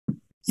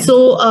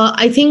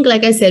I think,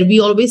 like I said, I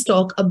always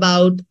talk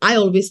about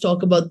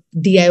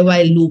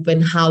DIY loop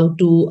and how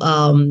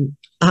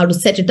to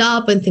set it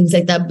up and things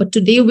like that. But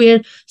today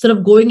we're sort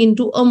of going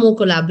into a more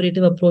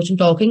collaborative approach and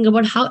talking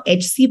about how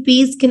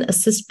HCPs can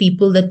assist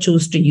people that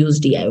choose to use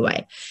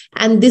DIY.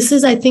 And this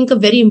is, I think, a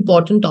very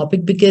important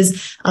topic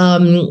because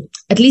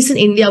at least in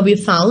India, we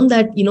found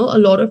that, a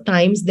lot of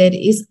times there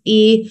is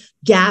a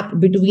gap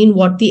between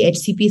what the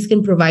HCPs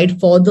can provide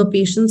for the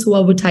patients who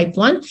are with type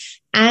 1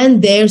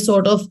 and their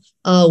sort of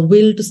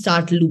will to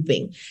start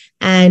looping.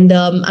 And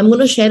I'm going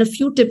to share a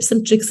few tips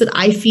and tricks that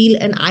I feel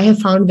and I have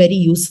found very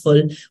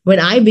useful when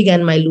I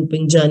began my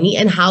looping journey,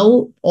 and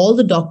how all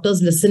the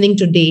doctors listening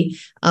today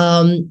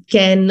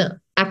can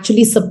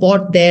actually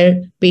support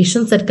their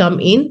patients that come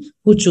in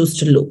who choose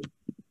to loop.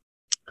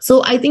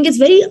 So I think it's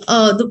very,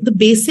 the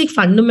basic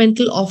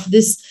fundamental of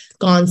this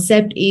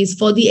concept is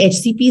for the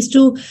HCPs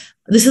to,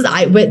 this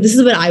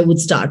is where I would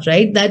start,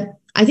 right? That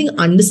I think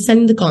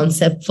understanding the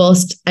concept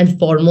first and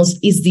foremost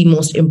is the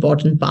most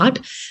important part.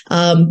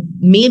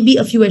 Maybe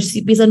a few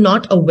HCPs are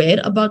not aware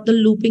about the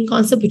looping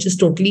concept, which is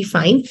totally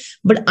fine,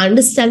 but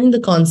understanding the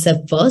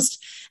concept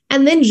first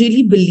and then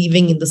really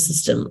believing in the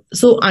system.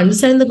 So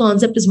understanding the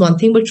concept is one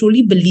thing, but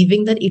truly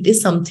believing that it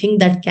is something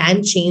that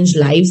can change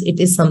lives,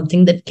 it is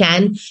something that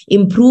can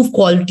improve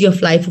quality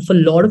of life of a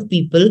lot of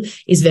people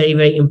is very,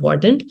 very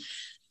important.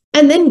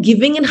 And then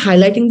giving and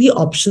highlighting the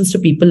options to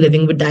people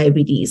living with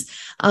diabetes.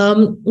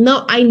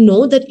 Now, I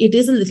know that it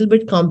is a little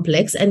bit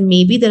complex, and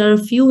maybe there are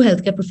a few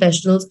healthcare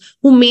professionals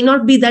who may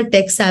not be that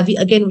tech savvy,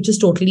 again, which is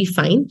totally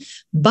fine.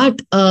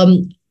 But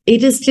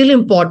it is still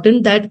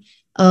important that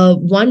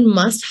one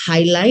must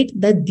highlight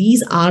that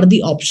these are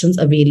the options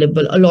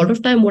available. A lot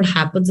of time what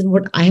happens, and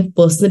what I have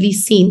personally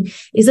seen,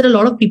 is that a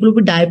lot of people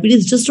with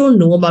diabetes just don't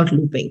know about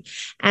looping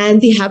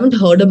and they haven't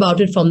heard about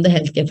it from the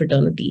healthcare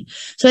fraternity.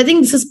 So I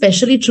think this is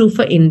especially true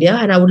for India.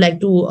 And I would like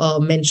to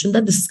mention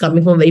that this is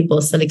coming from a very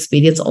personal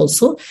experience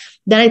also,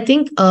 that I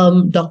think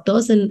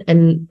doctors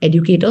and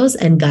educators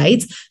and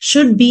guides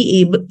should be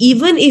able,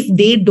 even if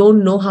they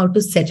don't know how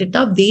to set it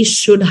up, they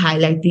should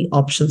highlight the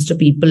options to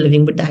people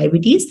living with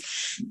diabetes.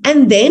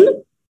 And then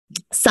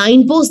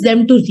signpost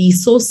them to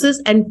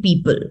resources and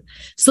people.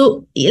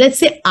 So let's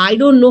say I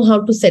don't know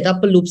how to set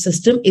up a loop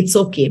system, it's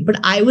okay, but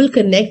I will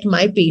connect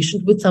my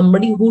patient with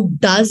somebody who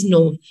does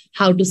know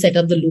how to set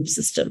up the loop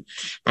system.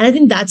 And I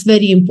think that's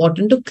very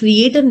important, to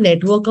create a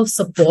network of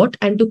support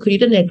and to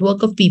create a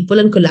network of people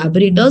and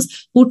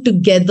collaborators who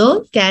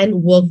together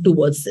can work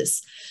towards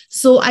this.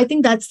 So I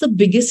think that's the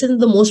biggest and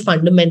the most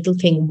fundamental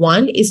thing.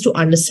 One is to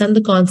understand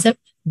the concept,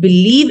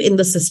 believe in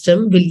the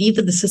system, believe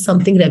that this is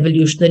something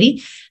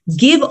revolutionary,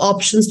 give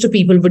options to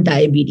people with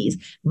diabetes.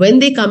 When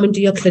they come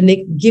into your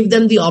clinic, give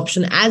them the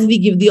option, as we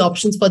give the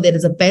options for, there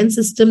is a pen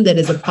system, there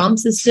is a pump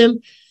system.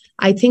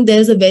 I think there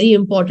is a very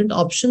important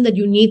option that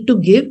you need to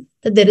give,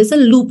 that there is a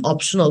loop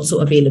option also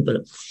available.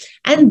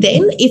 And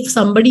then if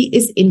somebody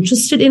is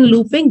interested in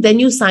looping, then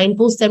you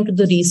signpost them to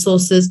the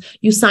resources,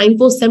 you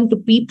signpost them to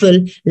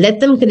people, let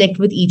them connect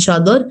with each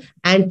other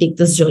and take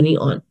this journey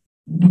on.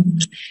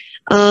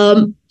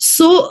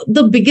 So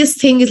the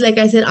biggest thing is, like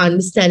I said,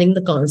 understanding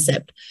the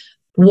concept.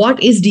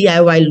 What is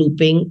DIY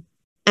looping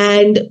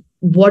and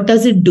what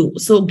does it do?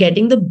 So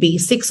getting the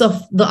basics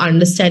of the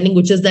understanding,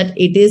 which is that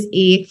it is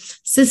a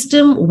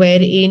system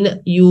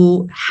wherein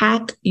you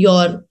hack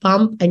your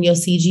pump and your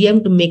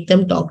CGM to make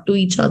them talk to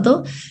each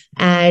other,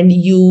 and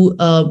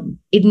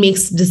it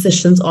makes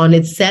decisions on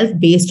itself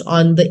based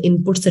on the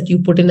inputs that you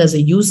put in as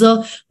a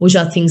user, which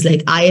are things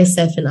like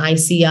ISF and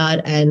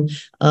ICR and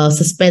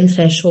suspend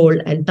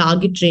threshold and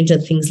target range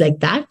and things like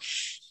that.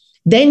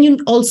 Then you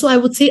also, I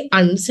would say,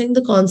 understanding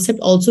the concept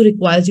also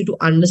requires you to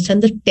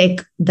understand the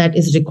tech that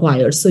is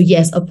required. So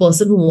yes, a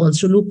person who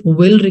wants to loop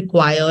will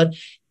require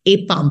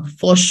a pump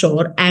for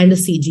sure and a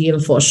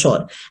CGM for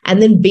sure.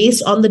 And then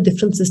based on the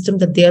different system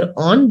that they're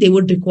on, they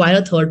would require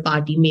a third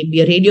party,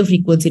 maybe a radio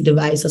frequency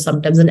device or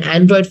sometimes an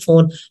Android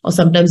phone, or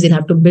sometimes they'll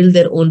have to build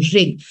their own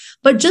rig.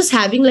 But just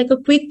having like a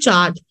quick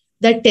chart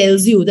that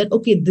tells you that,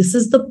 okay, this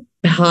is the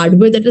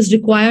hardware that is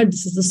required,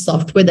 this is the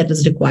software that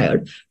is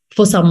required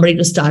for somebody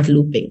to start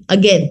looping.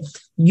 Again,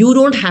 you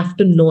don't have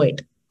to know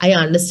it. I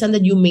understand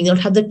that you may not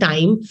have the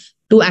time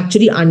to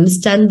actually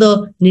understand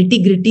the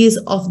nitty-gritties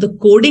of the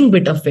coding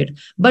bit of it,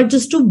 but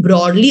just to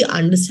broadly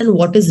understand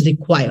what is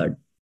required.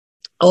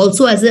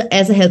 Also, as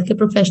a healthcare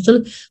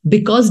professional,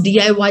 because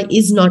DIY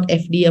is not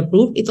FDA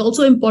approved, it's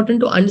also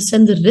important to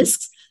understand the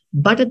risks,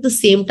 but at the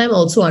same time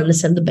also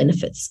understand the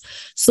benefits.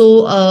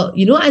 So,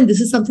 and this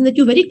is something that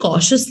you very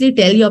cautiously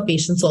tell your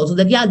patients also,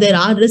 that, yeah, there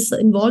are risks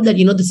involved, that,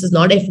 this is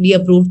not FDA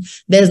approved.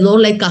 There's no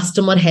like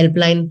customer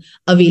helpline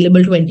available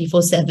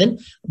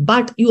 24/7,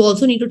 but you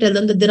also need to tell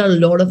them that there are a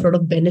lot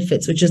of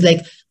benefits, which is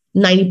like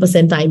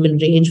 90% time in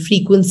range,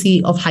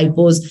 frequency of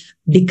hypos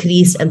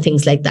decreased and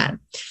things like that.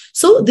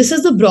 So this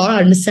is the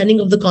broad understanding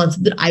of the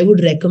concept that I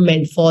would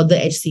recommend for the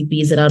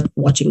HCPs that are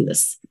watching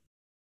this.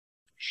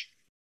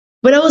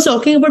 when I was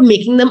talking about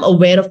making them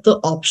aware of the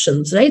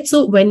options, right?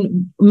 So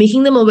when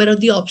making them aware of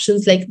the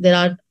options, like there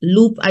are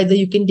loop, either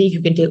you can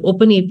take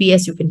open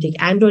APS, you can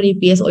take Android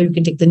APS, or you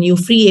can take the new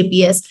free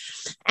APS.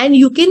 And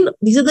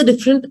these are the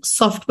different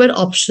software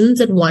options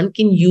that one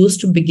can use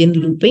to begin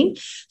looping.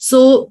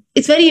 So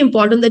it's very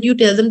important that you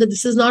tell them that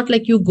this is not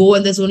like you go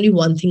and there's only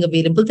one thing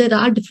available. There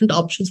are different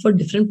options for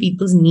different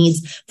people's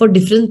needs, for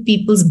different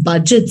people's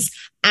budgets,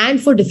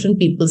 and for different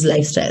people's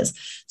lifestyles.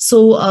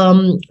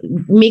 So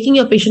making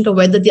your patient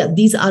aware that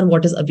these are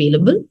what is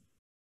available.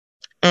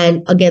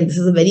 And again, this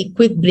is a very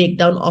quick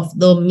breakdown of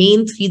the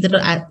main three that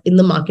are in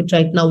the market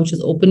right now, which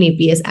is Open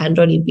APS,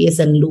 Android APS,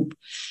 and Loop.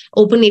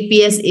 Open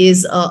APS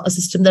is a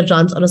system that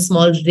runs on a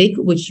small rig,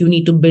 which you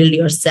need to build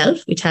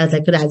yourself, which has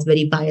like a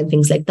Raspberry Pi and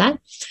things like that,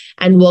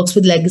 and works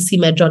with legacy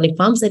Medtronic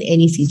pumps and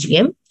any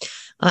CGM.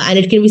 And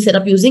it can be set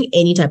up using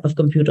any type of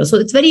computer. So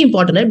it's very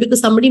important, right? Because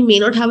somebody may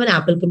not have an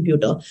Apple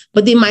computer,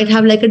 but they might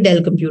have like a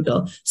Dell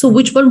computer. So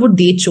which one would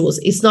they choose?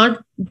 It's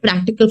not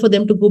practical for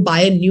them to go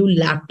buy a new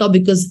laptop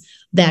because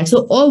that.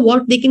 So, or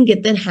what they can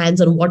get their hands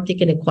on, what they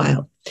can acquire.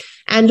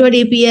 Android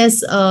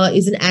APS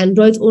is an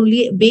Android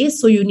only base.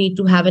 So you need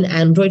to have an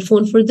Android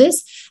phone for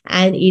this.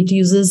 And it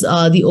uses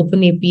the Open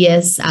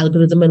APS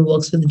algorithm and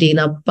works with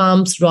Dana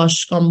pumps,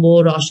 Roche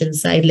Combo, Roche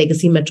Insight,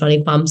 legacy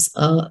Medtronic pumps,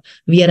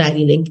 via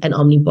RallyLink, and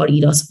Omnipod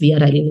EDOS via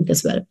RallyLink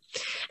as well.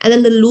 And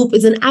then the Loop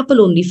is an Apple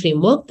only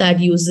framework that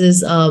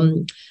uses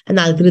an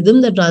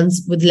algorithm that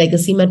runs with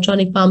legacy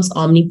Medtronic pumps,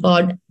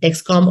 Omnipod,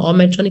 Dexcom, or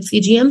Medtronic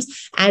CGMs,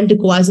 and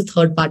requires a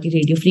third-party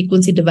radio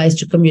frequency device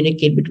to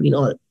communicate between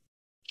all.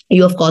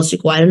 You, of course,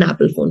 require an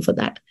Apple phone for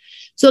that.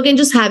 So again,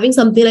 just having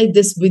something like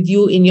this with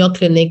you in your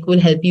clinic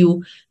will help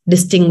you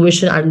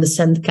distinguish and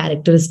understand the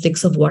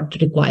characteristics of what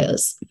it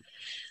requires.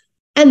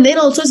 And then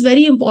also it's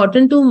very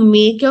important to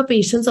make your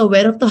patients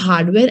aware of the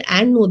hardware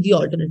and know the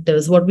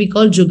alternatives, what we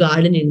call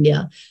jugaad in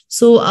India.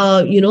 So,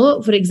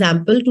 for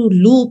example, to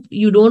loop,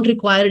 you don't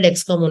require a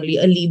Dexcom only.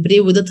 A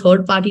Libre with a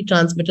third-party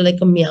transmitter like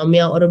a Mia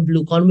Mia or a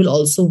Bluecon will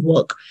also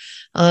work.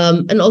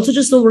 And also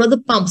just know what are the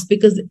pumps,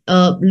 because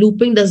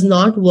looping does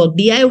not work.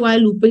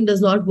 DIY looping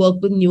does not work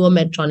with newer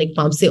Medtronic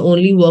pumps. They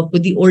only work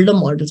with the older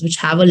models, which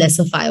have a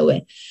lesser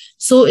fireware.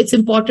 So it's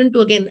important to,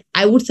 again,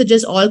 I would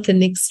suggest all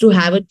clinics to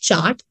have a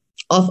chart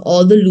of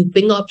all the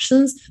looping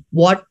options,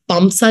 what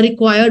pumps are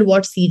required,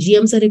 what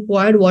CGMs are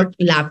required, what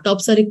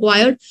laptops are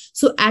required.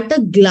 So at a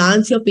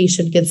glance, your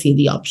patient can see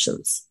the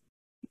options.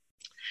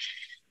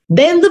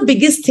 Then the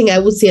biggest thing I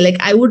would say, like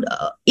I would,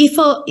 if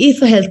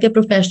a healthcare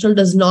professional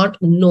does not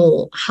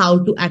know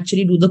how to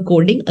actually do the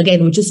coding,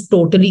 again, which is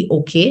totally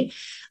okay,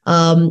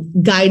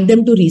 guide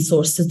them to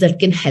resources that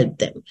can help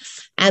them.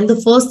 And the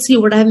first three,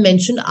 what I have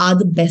mentioned, are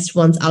the best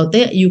ones out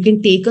there. You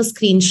can take a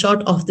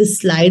screenshot of this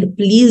slide.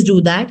 Please do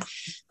that.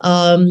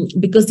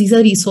 Because these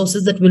are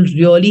resources that will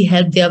really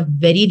help. They are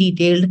very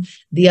detailed.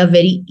 They are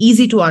very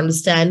easy to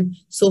understand.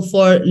 So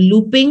for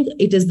looping,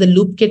 it is the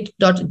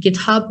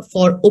loopkit.github.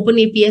 For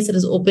OpenAPS, it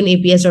is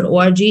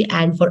openaps.org.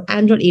 And for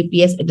Android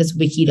APS, it is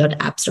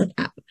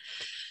wiki.apps.app.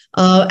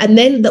 And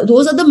then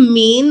those are the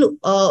main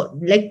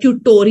like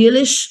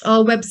tutorial-ish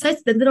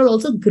websites. Then there are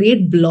also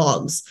great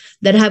blogs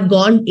that have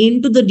gone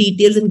into the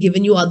details and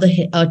given you other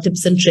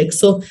tips and tricks.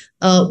 So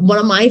one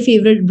of my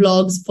favorite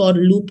blogs for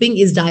looping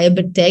is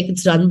Diabet Tech.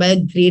 It's run by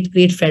a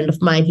great friend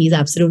of mine. He's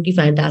absolutely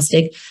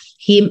fantastic.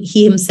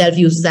 He himself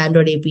uses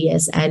Android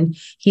APS and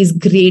he's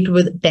great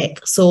with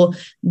tech. So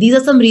these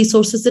are some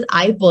resources that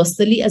I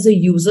personally, as a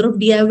user of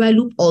DIY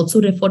Loop, also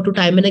refer to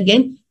time and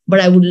again. But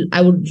I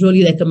would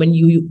really recommend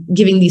you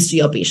giving these to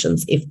your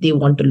patients if they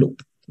want to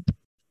loop.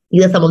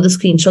 These are some of the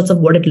screenshots of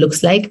what it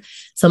looks like,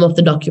 some of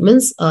the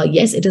documents.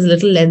 Yes, it is a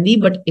little lengthy,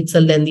 but it's a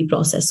lengthy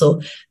process.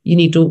 So you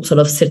need to sort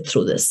of sit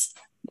through this.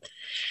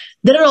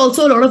 There are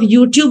also a lot of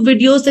YouTube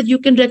videos that you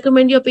can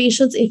recommend your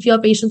patients if your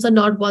patients are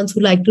not ones who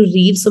like to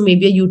read. So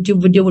maybe a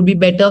YouTube video would be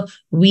better.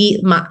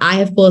 I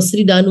have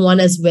personally done one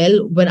as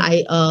well, where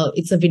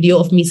it's a video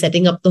of me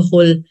setting up the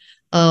whole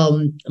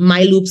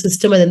my loop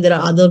system, and then there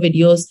are other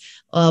videos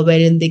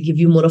wherein they give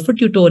you more of a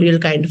tutorial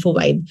kind of a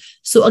vibe.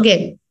 So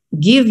again,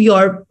 give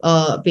your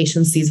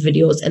patients these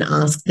videos and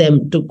ask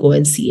them to go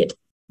and see it.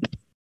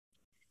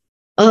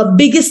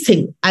 Biggest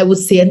thing I would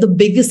say, and the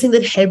biggest thing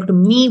that helped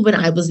me when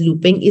I was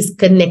looping, is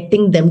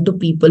connecting them to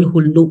people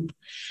who loop.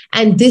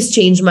 And this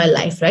changed my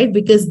life, right?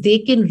 Because they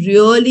can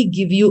really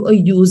give you a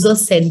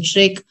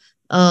user-centric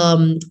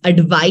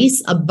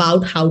advice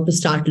about how to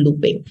start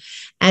looping.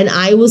 And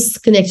I was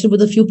connected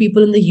with a few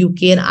people in the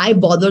UK, and I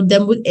bothered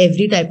them with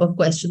every type of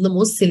question, the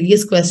most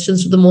silliest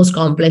questions to the most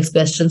complex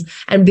questions.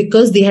 And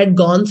because they had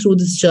gone through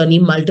this journey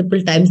multiple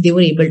times, they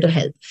were able to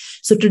help.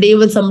 So today,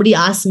 when somebody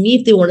asks me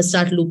if they want to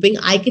start looping,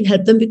 I can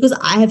help them because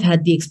I have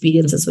had the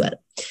experience as well.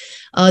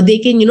 They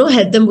can,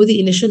 help them with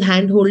the initial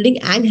hand holding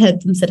and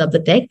help them set up the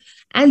tech.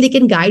 And they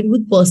can guide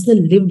with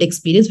personal lived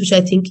experience, which I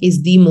think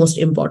is the most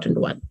important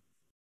one.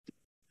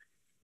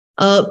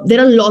 There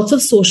are lots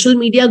of social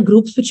media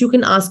groups which you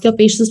can ask your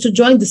patients to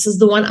join. This is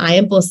the one I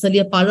am personally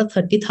a part of.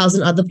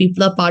 30,000 other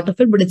people are part of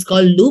it, but it's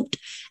called Looped.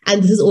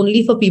 And this is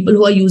only for people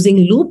who are using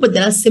Loop, but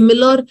there are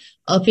similar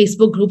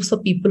Facebook groups for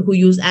people who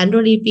use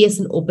Android APS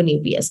and Open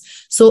APS.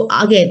 So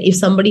again, if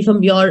somebody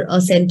from your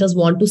centers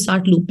want to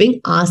start looping,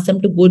 ask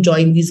them to go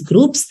join these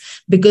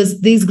groups,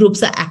 because these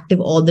groups are active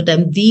all the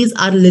time. These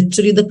are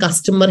literally the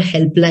customer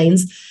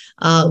helplines,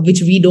 which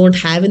we don't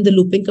have in the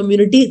looping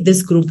community.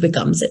 This group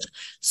becomes it.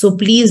 So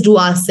please do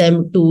ask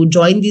them to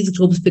join these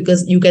groups,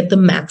 because you get the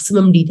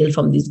maximum detail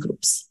from these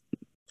groups.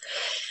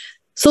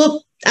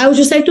 So I would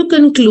just like to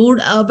conclude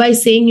by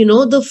saying,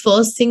 the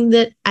first thing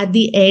that at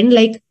the end,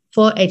 like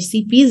for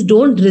HCPs,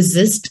 don't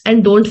resist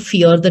and don't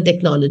fear the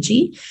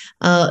technology.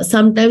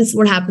 Sometimes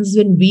what happens is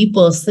when we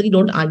personally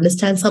don't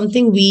understand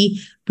something, we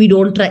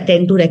don't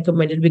tend to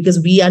recommend it because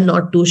we are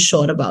not too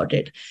sure about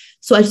it.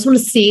 So I just want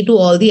to say to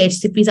all the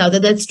HCPs out there,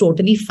 that's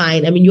totally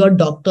fine. I mean, you are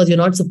doctors, you're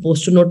not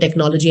supposed to know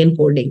technology and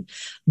coding.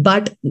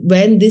 But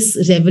when this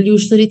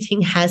revolutionary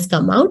thing has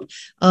come out,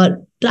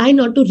 try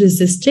not to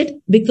resist it,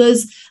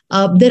 because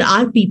there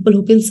are people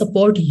who can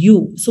support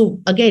you. So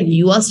again,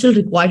 you are still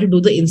required to do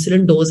the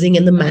insulin dosing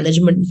and the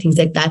management and things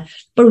like that.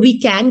 But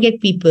we can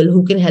get people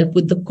who can help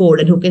with the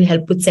code and who can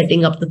help with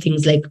setting up the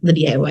things like the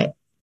DIY.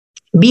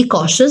 Be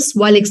cautious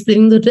while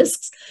explaining the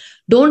risks.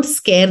 Don't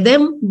scare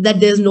them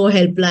that there's no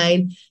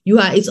helpline.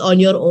 It's on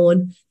your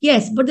own.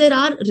 Yes, but there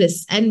are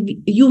risks and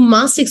you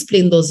must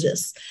explain those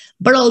risks.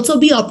 But also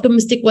be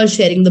optimistic while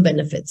sharing the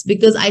benefits,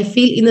 because I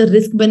feel in a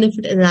risk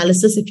benefit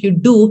analysis, if you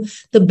do,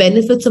 the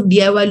benefits of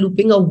DIY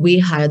looping are way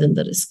higher than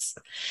the risks.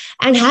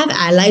 And have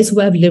allies who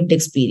have lived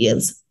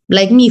experience.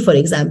 Like me, for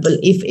example,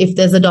 if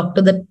there's a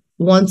doctor that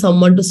wants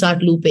someone to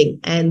start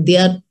looping and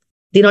they're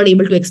not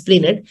able to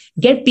explain it,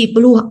 get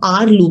people who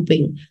are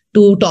looping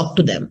to talk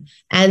to them.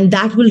 And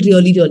that will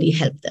really, really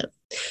help them.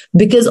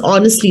 Because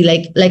honestly,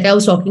 like I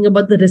was talking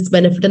about the risk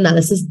benefit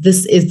analysis,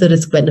 this is the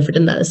risk benefit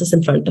analysis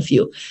in front of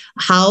you.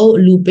 How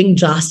looping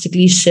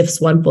drastically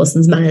shifts one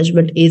person's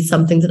management is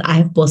something that I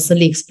have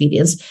personally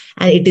experienced,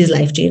 and it is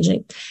life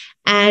changing.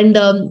 And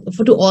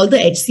to all the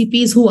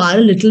HCPs who are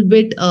a little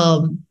bit,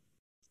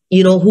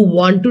 who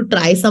want to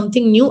try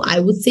something new,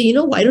 I would say,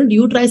 why don't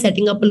you try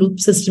setting up a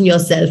loop system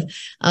yourself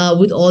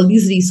with all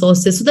these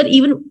resources, so that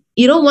even,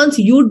 once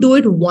you do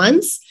it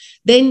once,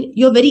 then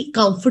you're very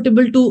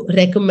comfortable to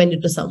recommend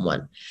it to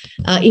someone.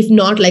 If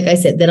not, like I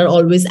said, there are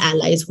always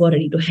allies who are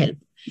ready to help.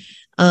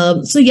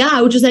 So yeah,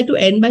 I would just like to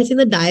end by saying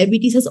that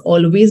diabetes has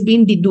always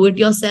been do it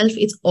yourself.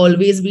 It's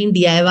always been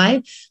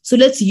DIY. So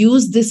let's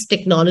use this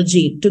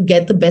technology to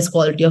get the best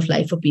quality of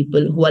life for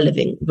people who are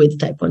living with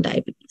type 1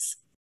 diabetes.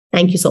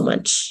 Thank you so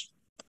much.